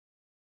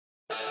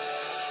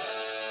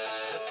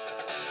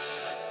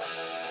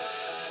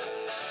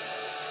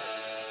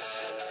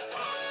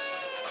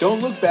Don't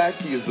look back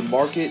because the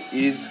market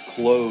is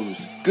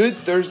closed. Good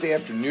Thursday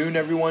afternoon,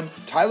 everyone.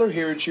 Tyler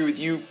Harridge here with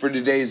you for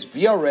today's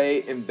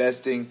VRA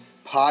Investing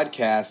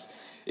Podcast.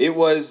 It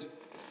was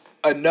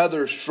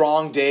another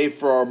strong day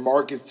for our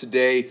markets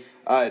today.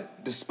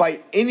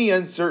 Despite any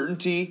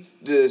uncertainty,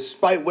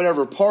 despite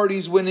whatever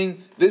party's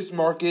winning, this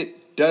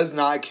market does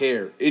not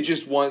care. It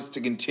just wants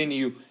to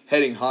continue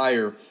heading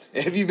higher.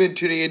 And if you've been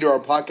tuning into our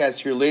podcast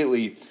here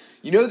lately,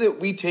 you know that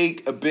we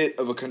take a bit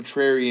of a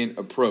contrarian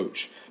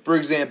approach. For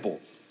example,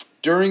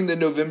 during the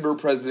November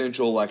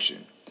presidential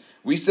election,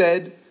 we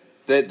said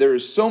that there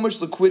is so much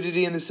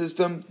liquidity in the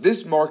system,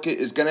 this market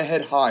is going to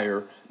head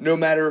higher no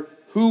matter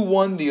who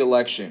won the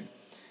election.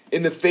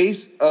 In the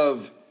face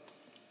of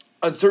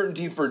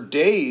uncertainty for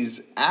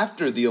days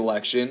after the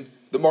election,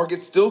 the market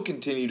still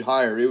continued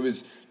higher. It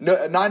was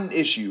not an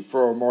issue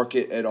for our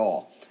market at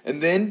all.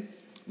 And then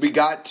we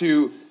got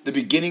to the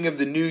beginning of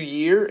the new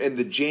year and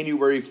the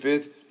January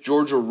 5th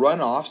Georgia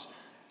runoffs.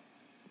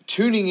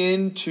 Tuning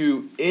in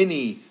to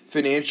any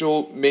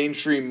financial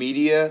mainstream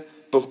media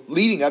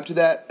leading up to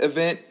that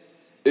event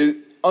is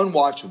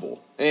unwatchable.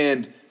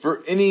 And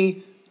for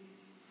anybody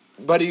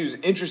who's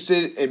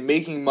interested in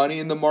making money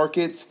in the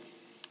markets,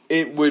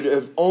 it would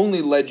have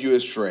only led you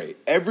astray.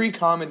 Every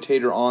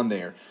commentator on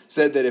there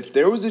said that if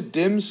there was a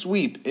dim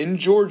sweep in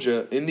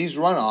Georgia in these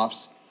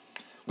runoffs,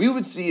 we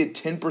would see a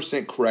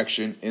 10%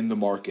 correction in the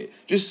market,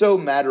 just so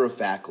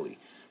matter-of-factly.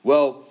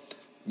 Well,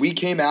 we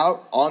came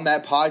out on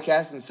that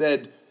podcast and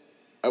said,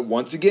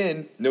 once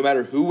again, no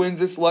matter who wins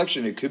this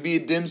election, it could be a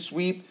dim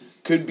sweep,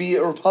 could be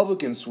a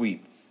Republican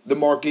sweep, the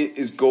market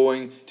is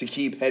going to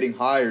keep heading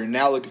higher. And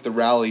now look at the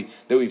rally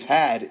that we've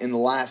had in the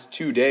last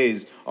 2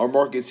 days. Our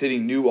market's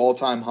hitting new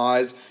all-time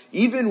highs.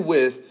 Even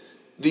with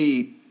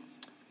the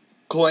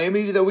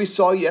calamity that we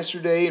saw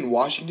yesterday in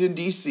Washington,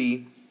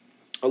 D.C.,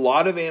 a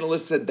lot of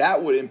analysts said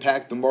that would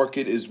impact the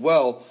market as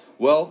well.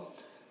 Well,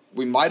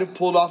 we might have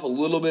pulled off a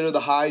little bit of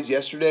the highs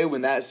yesterday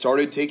when that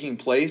started taking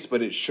place,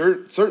 but it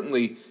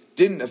certainly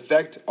didn't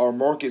affect our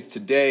markets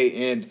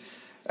today. And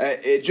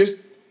it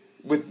just,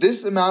 with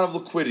this amount of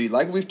liquidity,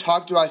 like we've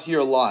talked about here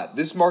a lot,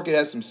 this market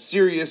has some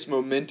serious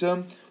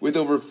momentum with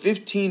over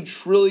 $15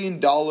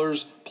 trillion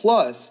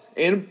plus,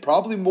 and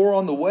probably more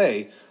on the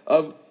way,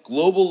 of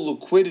global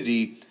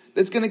liquidity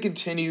that's going to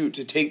continue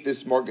to take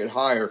this market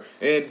higher.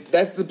 And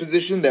that's the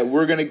position that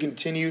we're going to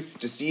continue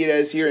to see it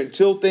as here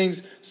until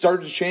things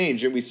start to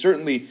change. And we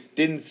certainly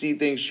didn't see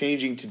things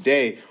changing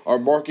today. Our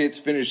markets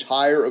finished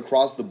higher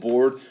across the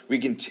board. We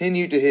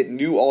continue to hit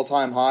new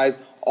all-time highs.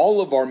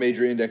 All of our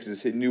major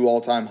indexes hit new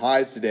all-time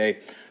highs today.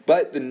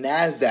 But the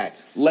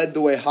NASDAQ led the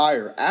way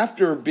higher.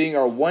 After being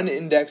our one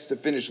index to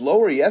finish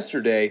lower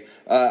yesterday,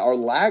 our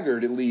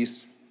laggard at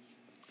least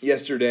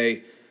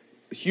yesterday,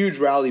 huge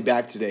rally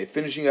back today,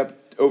 finishing up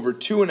over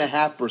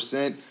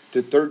 2.5%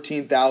 to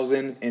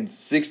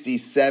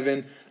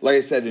 13,067. Like I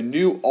said, a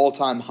new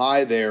all-time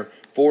high there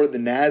for the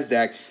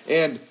NASDAQ.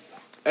 And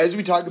as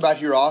we talk about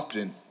here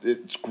often,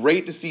 it's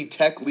great to see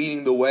tech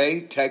leading the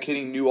way, tech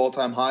hitting new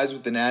all-time highs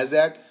with the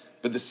NASDAQ,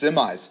 but the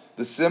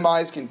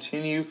semis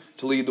continue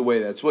to lead the way.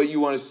 That's what you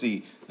want to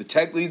see. The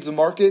tech leads the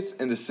markets,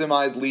 and the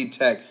semis lead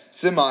tech.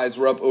 Semis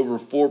were up over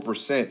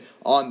 4%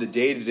 on the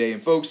day today.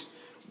 And folks,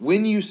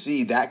 when you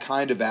see that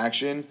kind of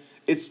action,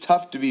 it's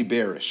tough to be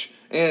bearish.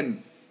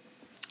 And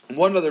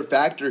one other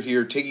factor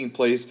here taking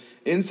place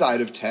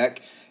inside of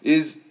tech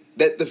is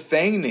that the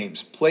FANG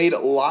names played a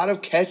lot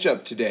of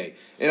catch-up today.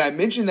 And I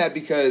mention that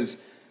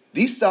because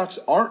these stocks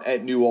aren't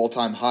at new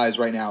all-time highs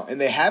right now, and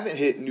they haven't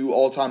hit new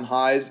all-time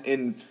highs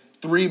in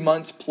 3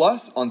 months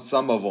plus on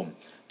some of them.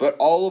 But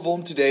all of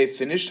them today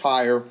finished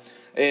higher,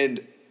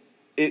 and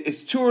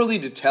it's too early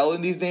to tell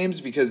in these names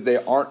because they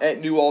aren't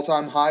at new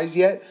all-time highs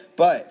yet.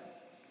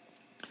 But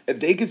if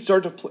they could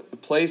start to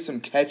play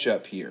some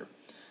catch-up here,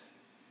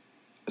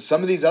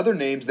 some of these other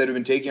names that have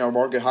been taking our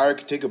market higher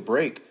could take a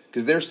break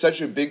because they're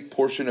such a big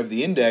portion of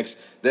the index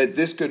that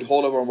this could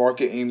hold up our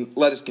market and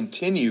let us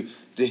continue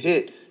to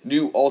hit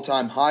new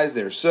all-time highs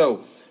there.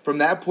 So from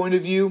that point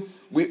of view,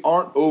 we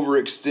aren't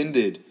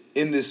overextended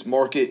in this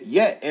market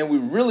yet, and we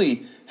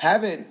really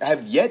have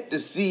yet to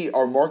see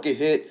our market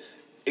hit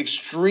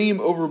extreme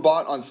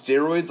overbought on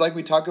steroids like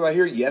we talk about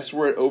here. Yes,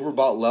 we're at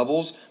overbought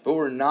levels, but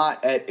we're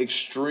not at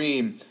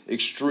extreme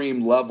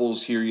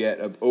levels here yet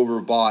of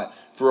overbought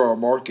for our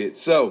market.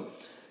 So,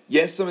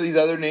 yes, some of these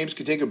other names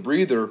could take a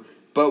breather,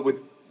 but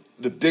with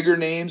the bigger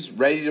names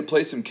ready to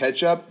play some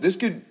catch-up, this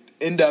could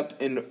end up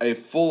in a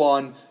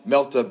full-on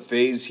melt-up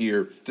phase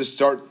here to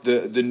start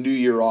the new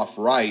year off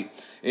right.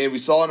 And we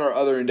saw in our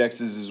other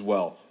indexes as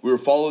well. We were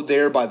followed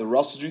there by the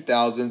Russell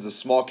 2000s. The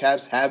small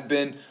caps have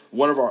been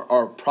one of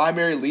our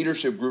primary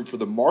leadership group for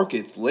the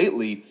markets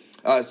lately.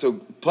 So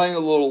playing a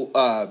little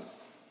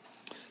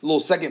A little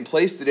second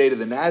place today to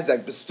the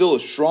NASDAQ, but still a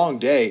strong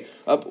day,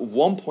 up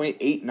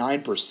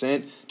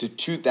 1.89% to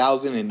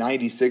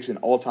 2,096, an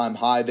all-time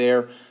high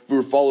there. We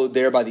were followed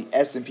there by the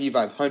S&P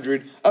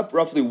 500, up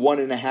roughly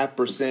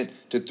 1.5%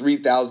 to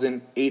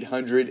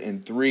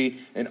 3,803,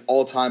 an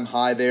all-time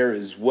high there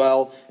as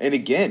well. And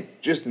again,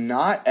 just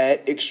not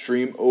at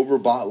extreme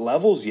overbought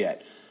levels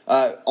yet.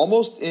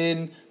 Almost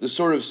in the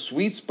sort of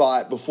sweet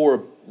spot before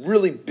a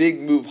really big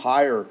move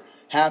higher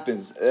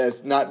happens.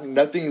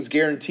 Nothing is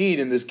guaranteed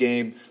in this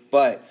game,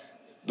 but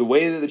the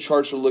way that the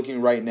charts are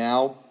looking right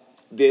now,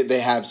 they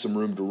have some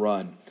room to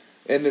run.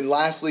 And then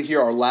lastly here,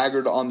 our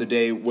laggard on the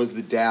day was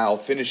the Dow,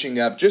 finishing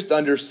up just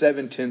under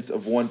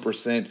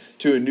 0.7%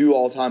 to a new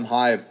all-time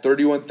high of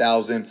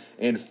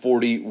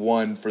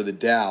 31,041 for the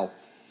Dow.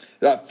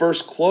 That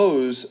first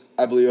close,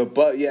 I believe,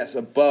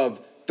 above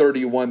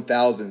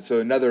 31,000.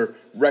 So another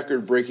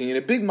record-breaking and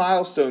a big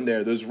milestone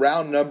there. Those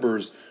round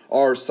numbers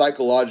are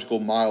psychological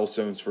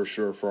milestones for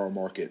sure for our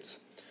markets.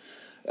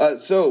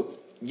 So,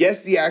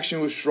 yes, the action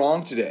was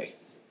strong today,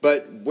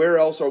 but where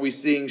else are we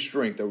seeing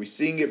strength? Are we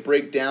seeing it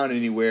break down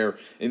anywhere?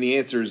 And the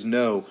answer is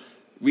no.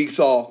 We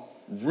saw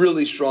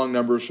really strong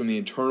numbers from the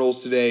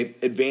internals today,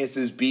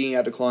 advances beating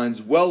out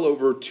declines well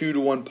over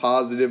 2-to-1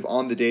 positive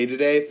on the day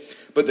today.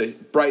 But the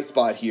bright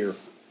spot here,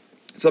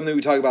 something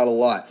we talk about a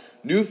lot,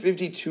 new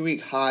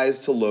 52-week highs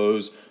to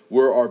lows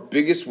were our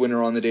biggest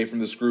winner on the day from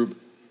this group.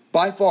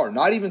 By far,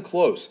 not even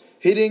close.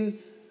 Hitting,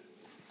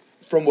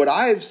 from what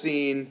I have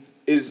seen,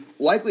 is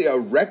likely a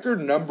record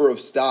number of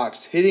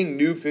stocks hitting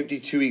new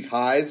 52-week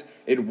highs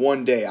in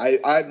one day.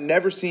 I've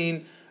never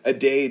seen a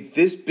day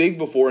this big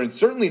before, and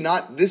certainly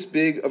not this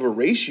big of a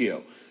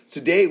ratio.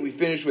 Today, we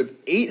finished with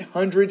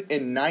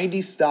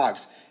 890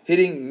 stocks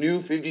hitting new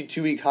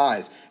 52-week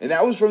highs, and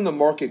that was from the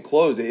market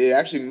close. It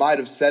actually might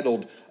have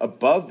settled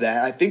above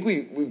that. I think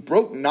we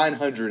broke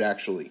 900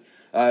 actually.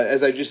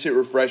 As I just hit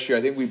refresh here,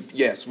 I think we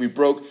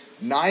broke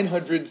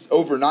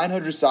over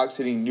 900 stocks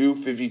hitting new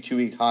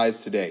 52-week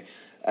highs today.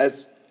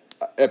 That's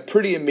a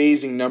pretty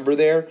amazing number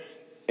there.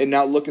 And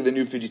now look at the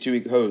new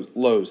 52-week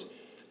lows.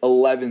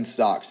 11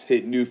 stocks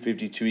hit new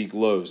 52-week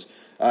lows.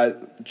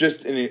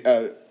 Just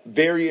a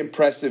very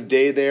impressive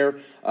day there.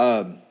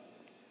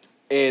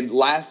 And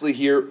lastly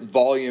here,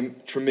 volume,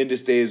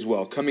 tremendous day as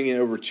well. Coming in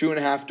over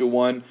 2.5 to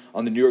 1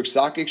 on the New York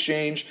Stock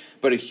Exchange,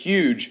 but a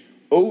huge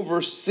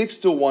over 6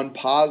 to 1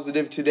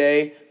 positive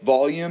today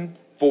volume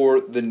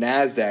for the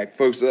NASDAQ.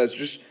 Folks, so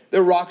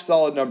they're rock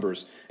solid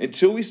numbers.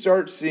 Until we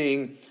start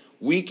seeing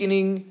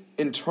weakening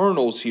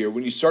internals here,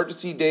 when you start to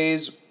see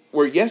days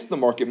where, yes, the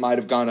market might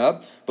have gone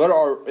up, but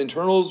our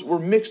internals were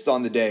mixed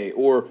on the day,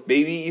 or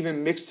maybe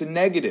even mixed to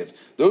negative.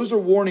 Those are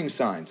warning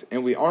signs,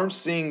 and we aren't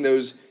seeing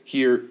those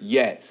here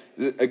yet.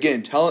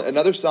 Again,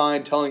 another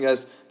sign telling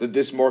us that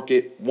this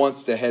market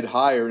wants to head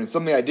higher. And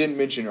something I didn't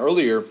mention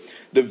earlier,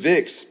 the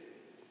VIX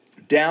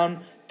down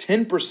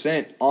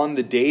 10% on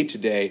the day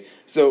today.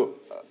 So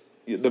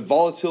the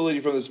volatility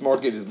from this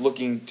market is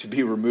looking to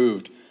be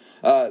removed.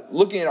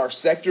 Looking at our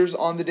sectors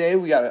on the day,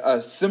 we got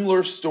a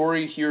similar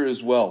story here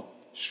as well.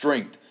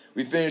 Strength.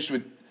 We finished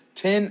with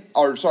 9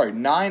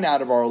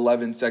 out of our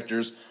 11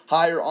 sectors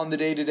higher on the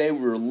day today.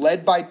 We were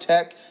led by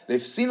tech. They've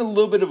seen a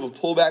little bit of a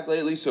pullback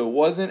lately, so it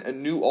wasn't a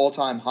new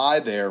all-time high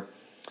there.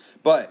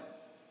 But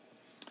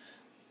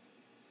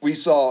we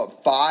saw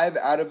 5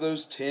 out of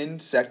those 10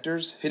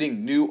 sectors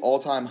hitting new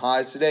all-time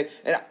highs today.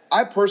 And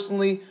I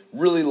personally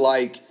really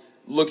like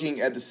looking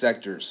at the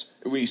sectors.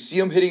 When you see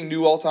them hitting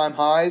new all-time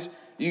highs,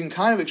 you can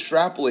kind of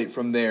extrapolate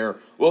from there.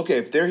 Well, okay,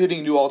 if they're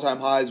hitting new all-time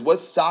highs,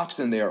 what stocks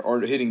in there are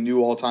hitting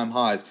new all-time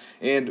highs?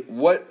 And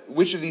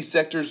which of these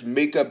sectors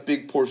make up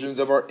big portions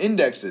of our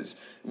indexes?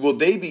 Will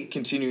they be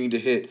continuing to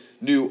hit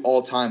new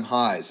all-time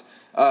highs?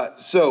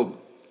 So,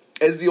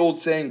 as the old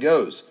saying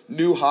goes,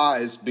 new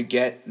highs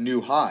beget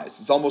new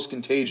highs. It's almost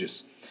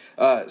contagious.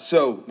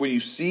 So, when you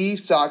see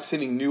stocks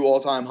hitting new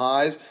all-time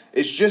highs,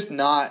 it's just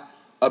not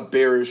a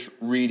bearish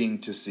reading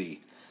to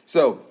see.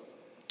 So,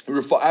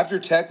 after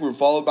tech, we were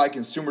followed by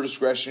consumer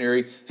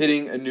discretionary,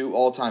 hitting a new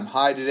all-time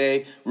high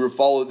today. We were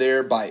followed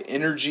there by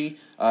energy,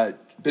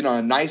 been on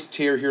a nice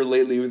tear here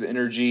lately with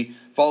energy,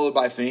 followed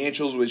by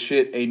financials, which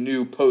hit a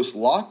new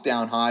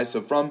post-lockdown high.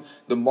 So from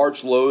the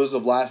March lows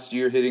of last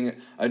year, hitting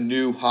a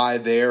new high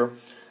there.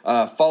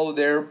 Followed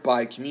there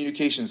by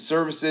communication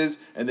services,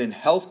 and then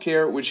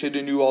healthcare, which hit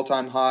a new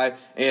all-time high,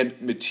 and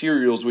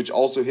materials, which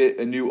also hit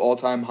a new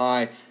all-time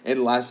high,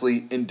 and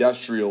lastly,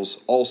 industrials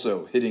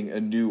also hitting a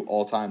new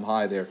all-time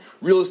high there.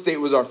 Real estate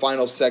was our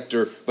final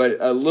sector, but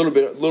a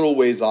little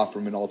ways off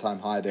from an all-time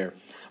high there.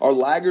 Our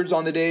laggards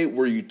on the day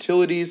were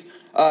utilities.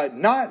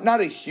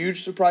 Not a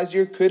huge surprise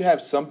here. Could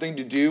have something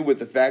to do with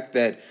the fact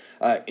that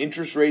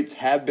interest rates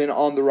have been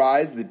on the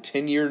rise. The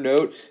 10-year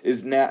note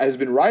has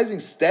been rising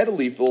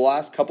steadily for the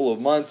last couple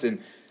of months, and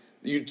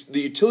the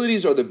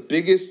utilities are the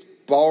biggest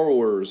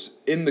borrowers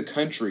in the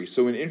country.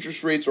 So when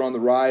interest rates are on the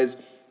rise,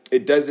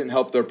 it doesn't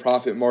help their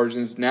profit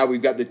margins. Now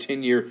we've got the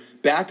 10-year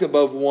back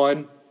above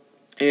 1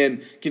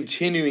 and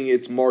continuing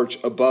its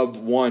march above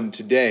 1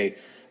 today.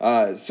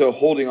 So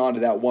holding on to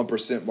that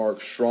 1%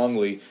 mark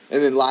strongly.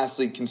 And then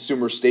lastly,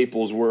 consumer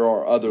staples were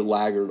our other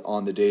laggard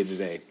on the day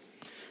today.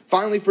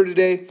 Finally for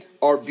today,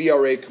 our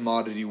VRA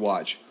commodity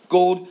watch.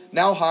 Gold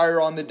now higher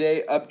on the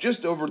day, up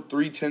just over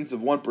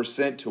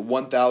 0.3% to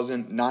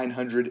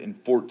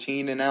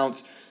 $1,914 an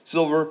ounce.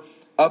 Silver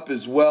up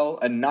as well,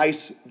 a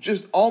nice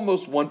just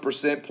almost 1%,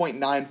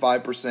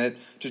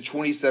 0.95% to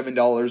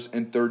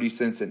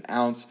 $27.30 an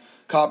ounce.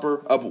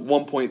 Copper up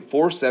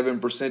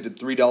 1.47% to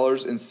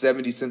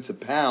 $3.70 a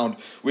pound,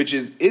 which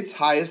is its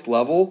highest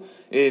level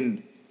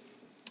in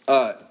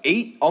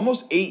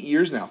almost 8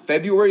 years now.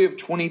 February of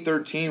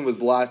 2013 was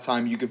the last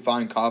time you could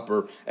find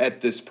copper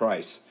at this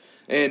price.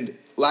 And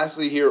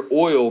lastly here,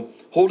 oil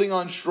holding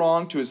on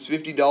strong to its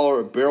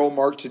 $50 a barrel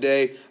mark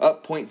today,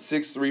 up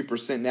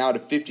 0.63% now to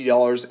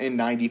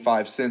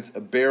 $50.95 a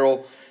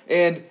barrel.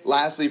 And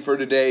lastly for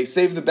today,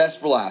 save the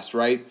best for last,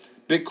 right?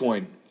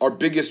 Bitcoin, our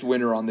biggest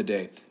winner on the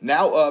day,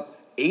 now up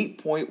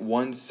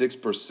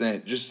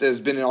 8.16%. Just has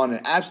been on an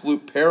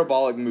absolute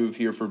parabolic move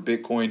here for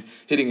Bitcoin,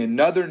 hitting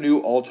another new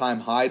all-time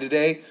high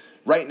today.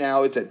 Right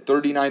now it's at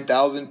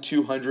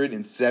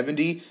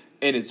 39,270,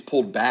 and it's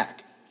pulled back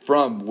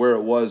from where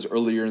it was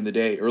earlier in the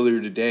day. Earlier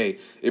today,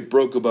 it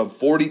broke above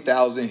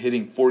 40,000,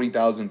 hitting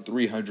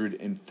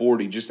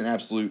 40,340. Just an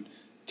absolute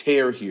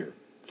tear here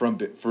from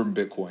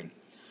Bitcoin.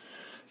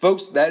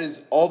 Folks, that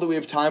is all that we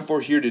have time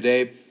for here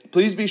today.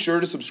 Please be sure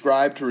to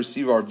subscribe to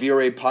receive our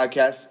VRA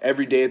podcasts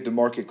every day at the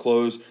market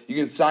close. You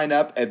can sign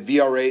up at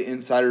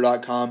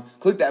VRAinsider.com.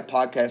 Click that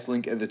podcast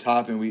link at the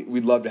top, and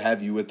we'd love to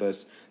have you with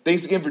us.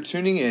 Thanks again for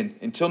tuning in.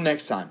 Until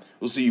next time,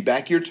 we'll see you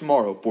back here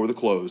tomorrow for the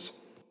close.